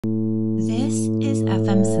is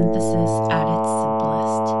FM synthesis at its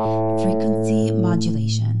simplest, frequency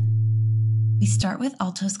modulation. We start with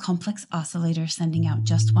Aalto's complex oscillator sending out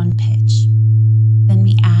just one pitch. Then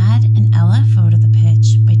we add an LFO to the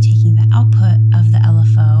pitch by taking the output of the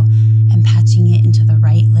LFO and patching it into the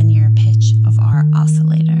right linear pitch of our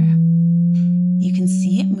oscillator. You can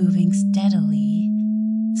see it moving steadily,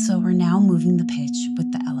 so we're now moving the pitch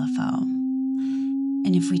with the LFO.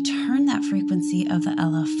 And if we turn that frequency of the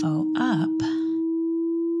LFO up,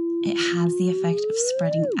 it has the effect of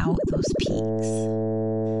spreading out those peaks.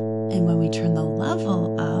 And when we turn the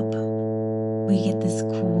level up, we get this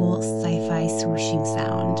cool sci-fi swooshing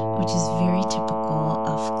sound, which is very typical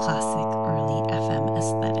of classic early FM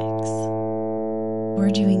aesthetics. We're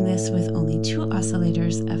doing this with only 2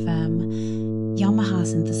 oscillators FM. Yamaha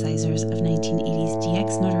synthesizers of 1980s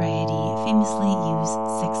DX notoriety famously use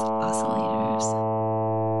 6 oscillators.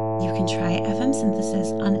 You can try FM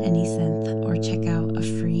synthesis on any synth or check out a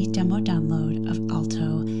free demo download of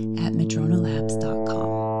Aalto at Madrona.